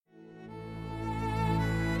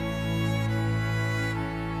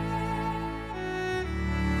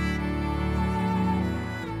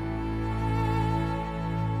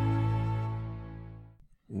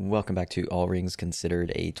Welcome back to All Rings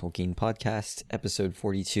Considered, a Tolkien podcast, episode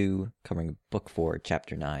 42, covering Book 4,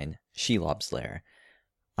 Chapter 9, Shelob's Lair.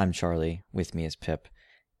 I'm Charlie, with me is Pip,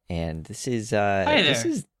 and this is Hi there.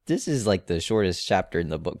 This is like the shortest chapter in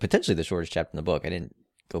the book, potentially the shortest chapter in the book. I didn't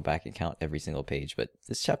go back and count every single page, but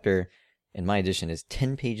this chapter in my edition is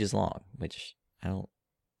 10 pages long, which I don't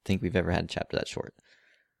think we've ever had a chapter that short.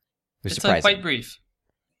 It's surprising. quite brief.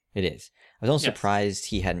 It is. I was also Yes. surprised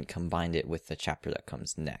he hadn't combined it with the chapter that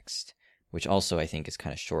comes next, which also I think is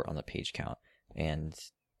kind of short on the page count and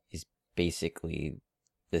is basically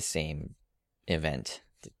the same event,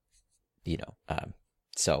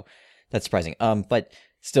 so that's surprising. But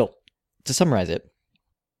still, to summarize it,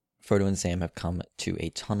 Frodo and Sam have come to a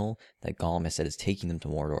tunnel that Gollum has said is taking them to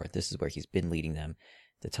Mordor. This is where he's been leading them.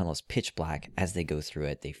 The tunnel is pitch black. As they go through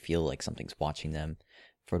it, they feel like something's watching them.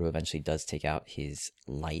 Frodo eventually does take out his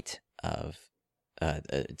light of,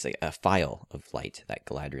 it's like a phial of light that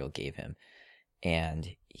Galadriel gave him. And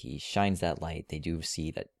he shines that light. They do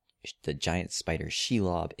see that the giant spider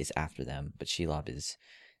Shelob is after them, but Shelob is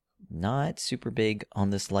not super big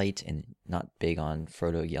on this light and not big on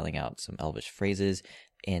Frodo yelling out some elvish phrases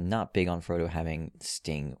and not big on Frodo having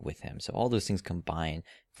Sting with him. So all those things combine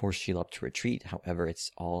for Shelob to retreat. However,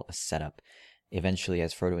 it's all a setup. Eventually,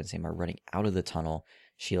 as Frodo and Sam are running out of the tunnel,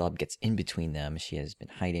 Shelob gets in between them. She has been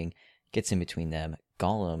hiding, gets in between them.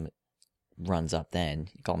 Gollum runs up then.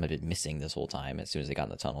 Gollum had been missing this whole time. As soon as they got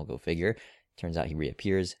in the tunnel, go figure. Turns out he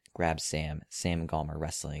reappears, grabs Sam. Sam and Gollum are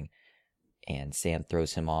wrestling, and Sam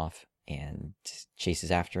throws him off and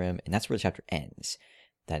chases after him. And that's where the chapter ends.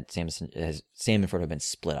 That Sam and Frodo have been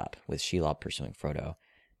split up, with Shelob pursuing Frodo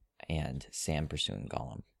and Sam pursuing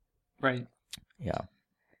Gollum. Right. Yeah.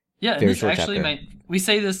 Yeah, and Very this short actually chapter. we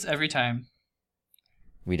say this every time.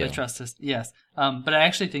 We do. But trust us. Yes. But I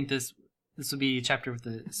actually think this would be a chapter with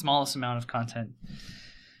the smallest amount of content.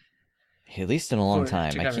 At least in a long to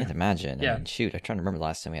time. I cover. can't imagine. Yeah. I mean, shoot, I'm trying to remember the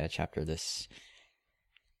last time we had a chapter this.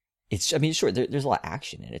 Sure, there's a lot of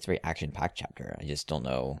action in it. It's a very action-packed chapter. I just don't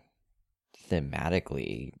know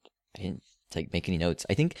thematically. I didn't make any notes.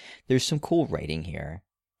 I think there's some cool writing here.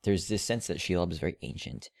 There's this sense that Shelob is very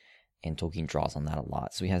ancient, and Tolkien draws on that a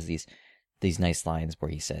lot. So he has these nice lines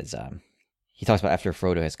where he says, he talks about after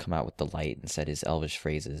Frodo has come out with the light and said his elvish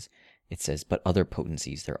phrases, it says, "But other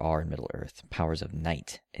potencies there are in Middle-earth, powers of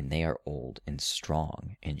night, and they are old and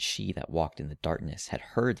strong. And she that walked in the darkness had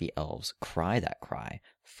heard the elves cry that cry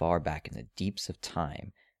far back in the deeps of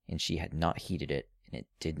time, and she had not heeded it, and it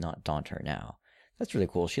did not daunt her now." That's really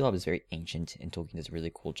cool. Shelob is very ancient, and Tolkien does a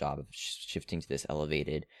really cool job of shifting to this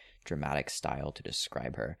elevated, dramatic style to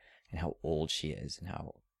describe her and how old she is and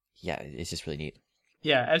how, it's just really neat.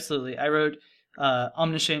 Yeah, absolutely. I wrote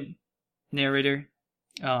omniscient narrator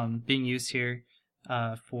being used here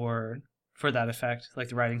for that effect. Like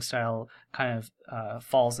the writing style kind of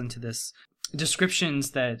falls into this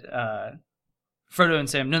descriptions that Frodo and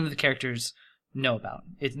Sam, none of the characters know about.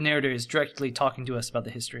 The narrator is directly talking to us about the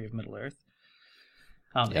history of Middle-earth.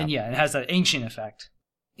 And it has that ancient effect.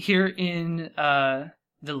 Here in the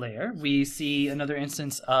lair, we see another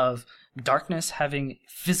instance of darkness having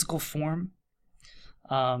physical form.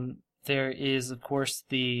 There is, of course,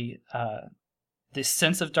 this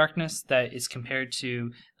sense of darkness that is compared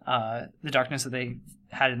to the darkness that they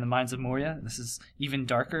had in the Mines of Moria. This is even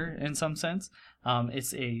darker in some sense.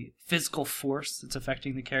 It's a physical force that's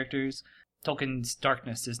affecting the characters. Tolkien's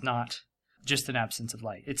darkness is not just an absence of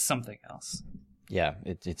light. It's something else. Yeah,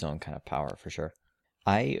 it's its own kind of power, for sure.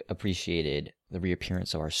 I appreciated the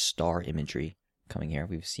reappearance of our star imagery coming here.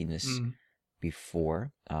 We've seen this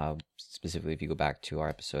before. Specifically, if you go back to our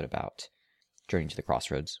episode about Journey to the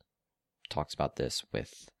Crossroads, talks about this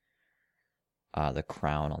with the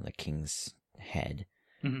crown on the king's head.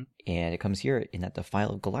 Mm-hmm. And it comes here in that the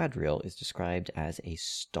phial of Galadriel is described as a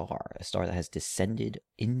star that has descended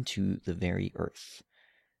into the very earth.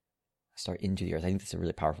 A star into the earth. I think that's a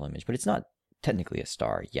really powerful image, but it's not technically a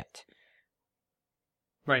star yet.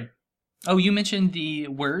 Right. Oh, you mentioned the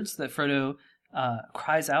words that Frodo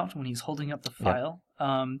cries out when he's holding up the phial.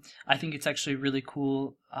 Yeah. I think it's actually really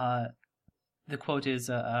cool. The quote is,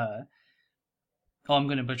 I'm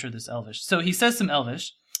going to butcher this Elvish. So he says some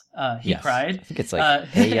Elvish. He cried. I think it's like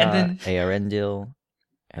Earendil,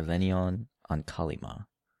 Elenion, on Kalima.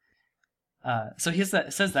 So he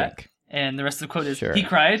says that, and the rest of the quote is, Sure. He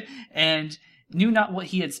cried, and knew not what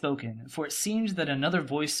he had spoken, for it seemed that another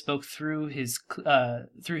voice spoke through his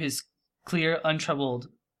clear, untroubled.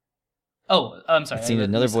 Oh, I'm sorry. It seemed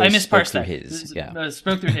another voice spoke through his. Yeah.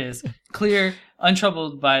 Spoke through his, clear,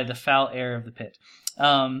 untroubled by the foul air of the pit.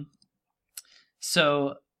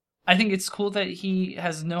 So I think it's cool that he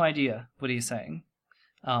has no idea what he's saying.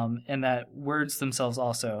 and that words themselves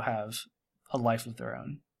also have a life of their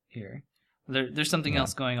own here. There's something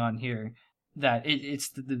else going on here, that it's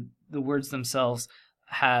the words themselves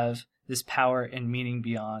have this power and meaning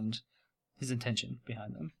beyond his intention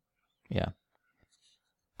behind them. Yeah.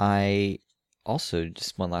 I also,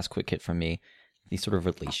 just one last quick hit from me, the sort of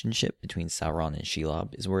relationship between Sauron and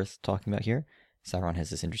Shelob is worth talking about here. Sauron has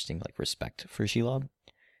this interesting like respect for Shelob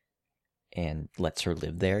and lets her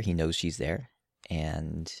live there. He knows she's there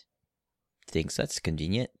and thinks that's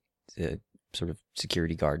convenient, a sort of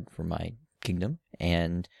security guard for my kingdom.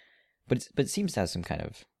 But it seems to have some kind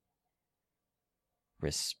of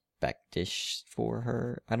respectish for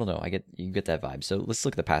her. I don't know. You get that vibe. So let's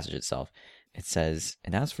look at the passage itself. It says,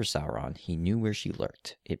 "And as for Sauron, he knew where she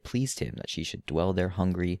lurked. It pleased him that she should dwell there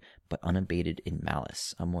hungry, but unabated in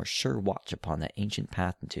malice, a more sure watch upon that ancient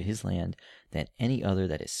path into his land than any other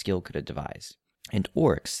that his skill could have devised. And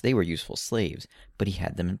orcs, they were useful slaves, but he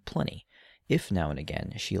had them in plenty. If now and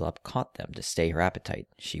again Shelob caught them to stay her appetite,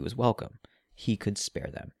 she was welcome. He could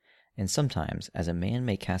spare them. And sometimes, as a man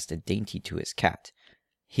may cast a dainty to his cat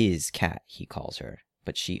he calls her,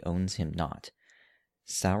 but she owns him not.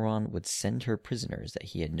 Sauron would send her prisoners that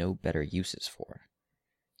he had no better uses for.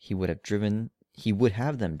 He would have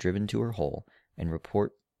them driven to her hole, and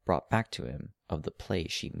report brought back to him of the play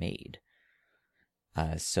she made."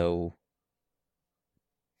 So,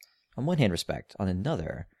 on one hand, respect. On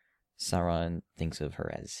another, Sauron thinks of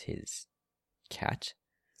her as his cat.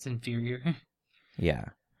 It's inferior. Yeah.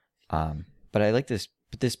 But I like this.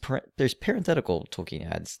 But there's parenthetical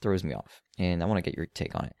Tolkien adds throws me off, and I want to get your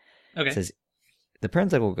take on it. Okay. It says, the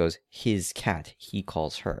parenthetical goes, his cat, he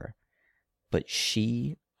calls her, but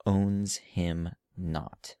she owns him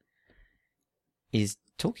not. Is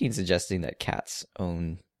Tolkien suggesting that cats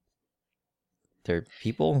own their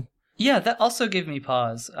people? Yeah, that also gave me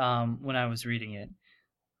pause when I was reading it.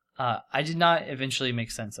 I did not eventually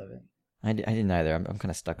make sense of it. I didn't either. I'm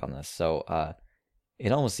kind of stuck on this. So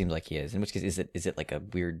it almost seems like he is. In which case, is it like a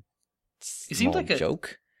weird small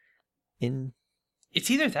joke?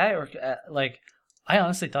 It's either that or like I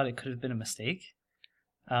honestly thought it could have been a mistake.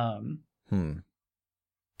 That's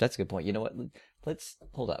a good point. You know what? Let's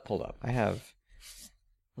hold up.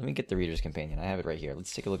 Let me get the Reader's Companion. I have it right here.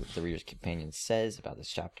 Let's take a look at what the Reader's Companion says about this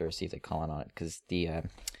chapter. See if they comment on it, because the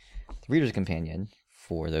Reader's Companion,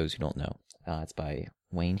 for those who don't know, it's by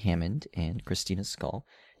Wayne Hammond and Christina Skull,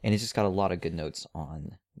 and it's just got a lot of good notes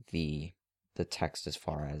on the text as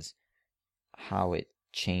far as how it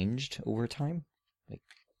changed over time. Like,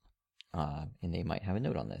 and they might have a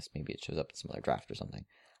note on this. Maybe it shows up in some other draft or something.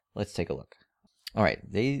 Let's take a look. All right,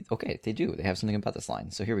 they do. They have something about this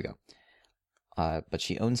line. So here we go. But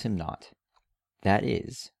she owns him not. That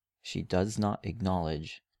is, she does not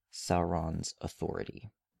acknowledge Sauron's authority.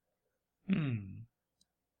 I'm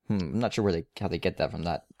not sure how they get that from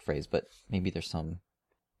that phrase, but maybe there's some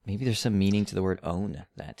meaning to the word own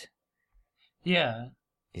that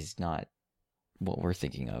is not what we're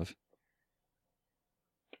thinking of.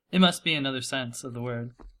 It must be another sense of the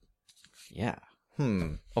word. Yeah.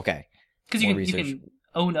 Okay. Because you can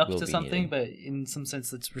own up to something, but in some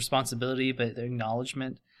sense it's responsibility, but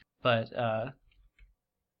acknowledgement. But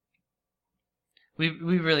we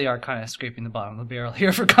really are kind of scraping the bottom of the barrel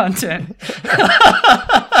here for content.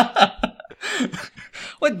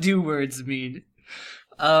 What do words mean?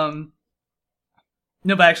 No,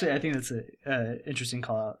 but actually I think that's an interesting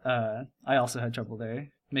call out. I also had trouble there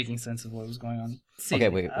making sense of what was going on. Okay,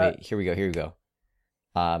 wait. Here we go.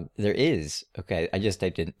 There is, I just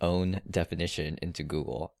typed in own definition into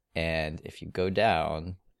Google, and if you go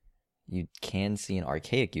down, you can see an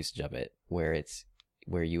archaic usage of it where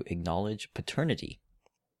you acknowledge paternity.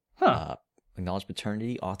 Acknowledge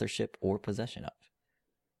paternity, authorship, or possession of.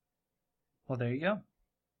 Well, there you go.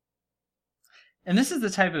 And this is the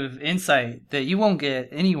type of insight that you won't get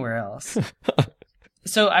anywhere else.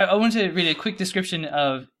 So I want to read a quick description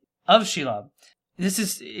of Shelob. This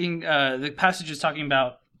is in the passage is talking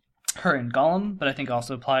about her and Gollum, but I think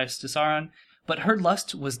also applies to Sauron. But her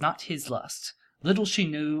lust was not his lust. Little she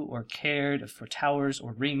knew or cared for towers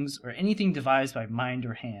or rings or anything devised by mind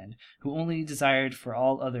or hand, who only desired death for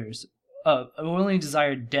all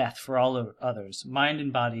others, mind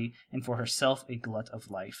and body, and for herself a glut of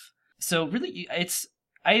life. So really,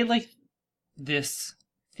 I like this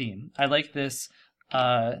theme. I like this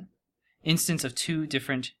instance of two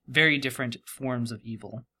very different forms of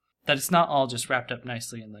evil. That it's not all just wrapped up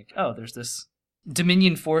nicely in like, oh, there's this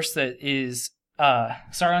dominion force that is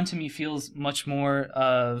Sauron to me feels much more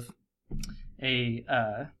of a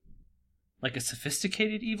like a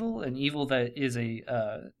sophisticated evil, an evil that is a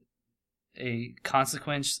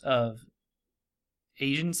consequence of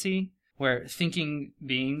agency, where thinking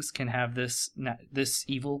beings can have this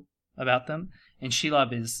evil about them, and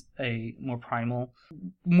Shelob is a more primal,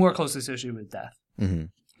 more closely associated with death. Mm-hmm.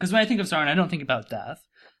 Because when I think of Sauron, I don't think about death.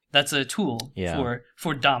 That's a tool Yeah.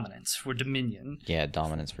 for dominance, for dominion. Yeah,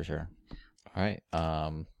 dominance for sure. All right.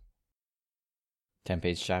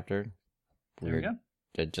 10-page chapter. There we go.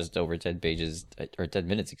 Just over 10 pages, or 10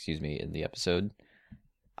 minutes, excuse me, in the episode.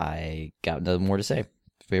 I got nothing more to say.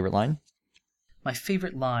 Favorite line? My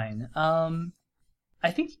favorite line.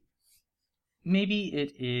 I think maybe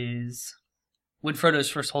it is when Frodo's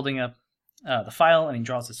first holding up the file and he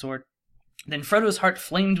draws his sword. Then Frodo's heart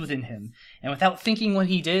flamed within him, and without thinking what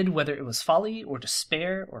he did, whether it was folly or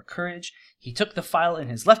despair or courage, he took the file in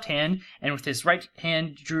his left hand, and with his right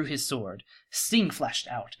hand drew his sword. Sting flashed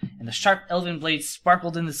out, and the sharp elven blade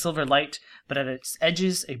sparkled in the silver light, but at its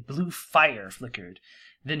edges a blue fire flickered.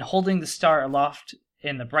 Then holding the star aloft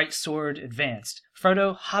and the bright sword advanced,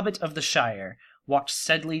 Frodo, Hobbit of the Shire, walked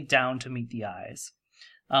steadily down to meet the eyes.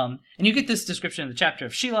 And you get this description of the chapter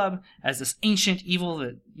of Shelob as this ancient evil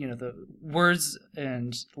that, the words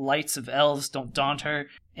and lights of elves don't daunt her.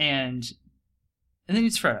 And then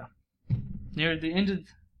it's Frodo. Near the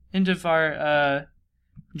end of our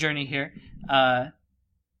journey here,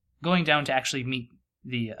 going down to actually meet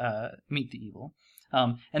the evil.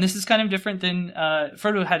 And this is kind of different than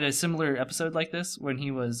Frodo had a similar episode like this when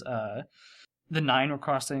he was the Nine were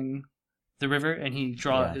crossing the river, and he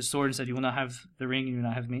drew his sword and said, "You will not have the ring, and you will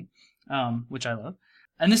not have me," which I love.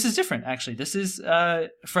 And this is different, actually. This is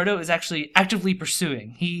Frodo is actually actively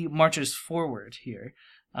pursuing. He marches forward here,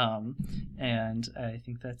 and I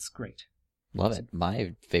think that's great. Love it.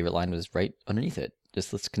 My favorite line was right underneath it.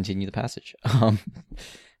 Just let's continue the passage.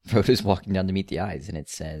 Frodo's walking down to meet the eyes, and it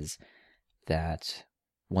says that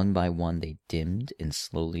one by one they dimmed, and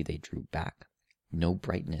slowly they drew back. No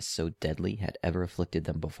brightness so deadly had ever afflicted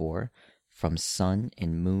them before. From sun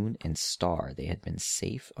and moon and star they had been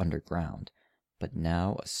safe underground, but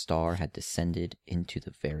now a star had descended into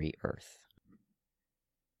the very earth.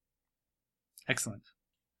 Excellent.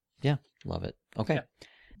 Yeah, love it. Okay. Yeah.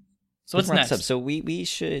 So what's next? So we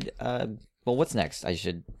should what's next? We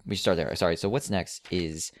should start there. Sorry. So what's next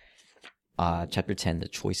is chapter 10, The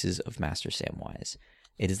Choices of Master Samwise.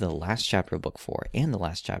 It is the last chapter of book 4 and the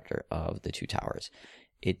last chapter of The Two Towers.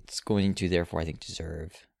 It's going to therefore, I think,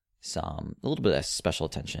 deserve a little bit of special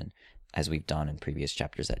attention, as we've done in previous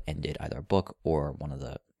chapters that ended either a book or one of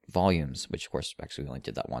the volumes, which of course actually we only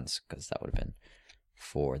did that once because that would have been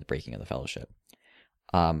for the breaking of the fellowship.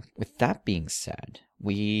 With that being said,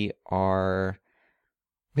 we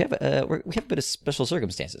have a bit of special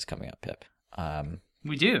circumstances coming up, Pip.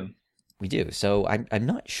 We do. So I'm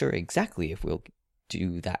not sure exactly if we'll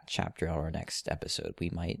do that chapter on our next episode.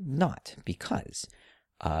 We might not, because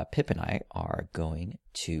Pip and I are going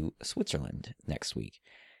to Switzerland next week,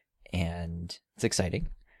 and it's exciting.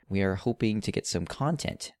 We are hoping to get some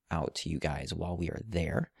content out to you guys while we are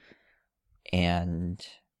there, and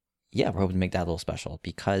yeah, we're hoping to make that a little special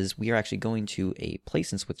because we are actually going to a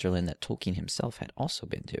place in Switzerland that Tolkien himself had also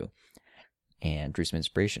been to and drew some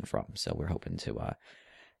inspiration from. So we're hoping to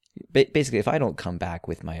basically, if I don't come back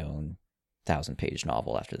with my own 1,000-page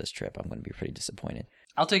novel after this trip, I'm going to be pretty disappointed.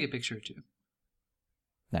 I'll take a picture or two.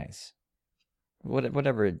 Nice.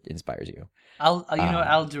 Whatever inspires you.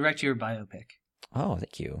 I'll direct your biopic. Oh,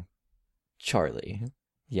 thank you, Charlie.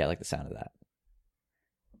 Yeah, I like the sound of that.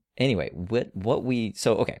 Anyway,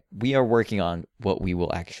 we are working on what we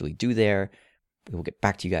will actually do there. We will get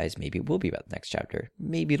back to you guys. Maybe it will be about the next chapter.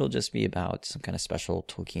 Maybe it'll just be about some kind of special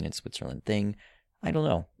Tolkien in Switzerland thing. I don't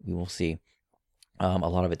know. We will see. A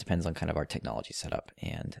lot of it depends on kind of our technology setup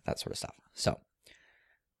and that sort of stuff. So,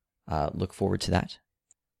 look forward to that.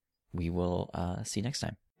 We will see you next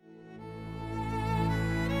time.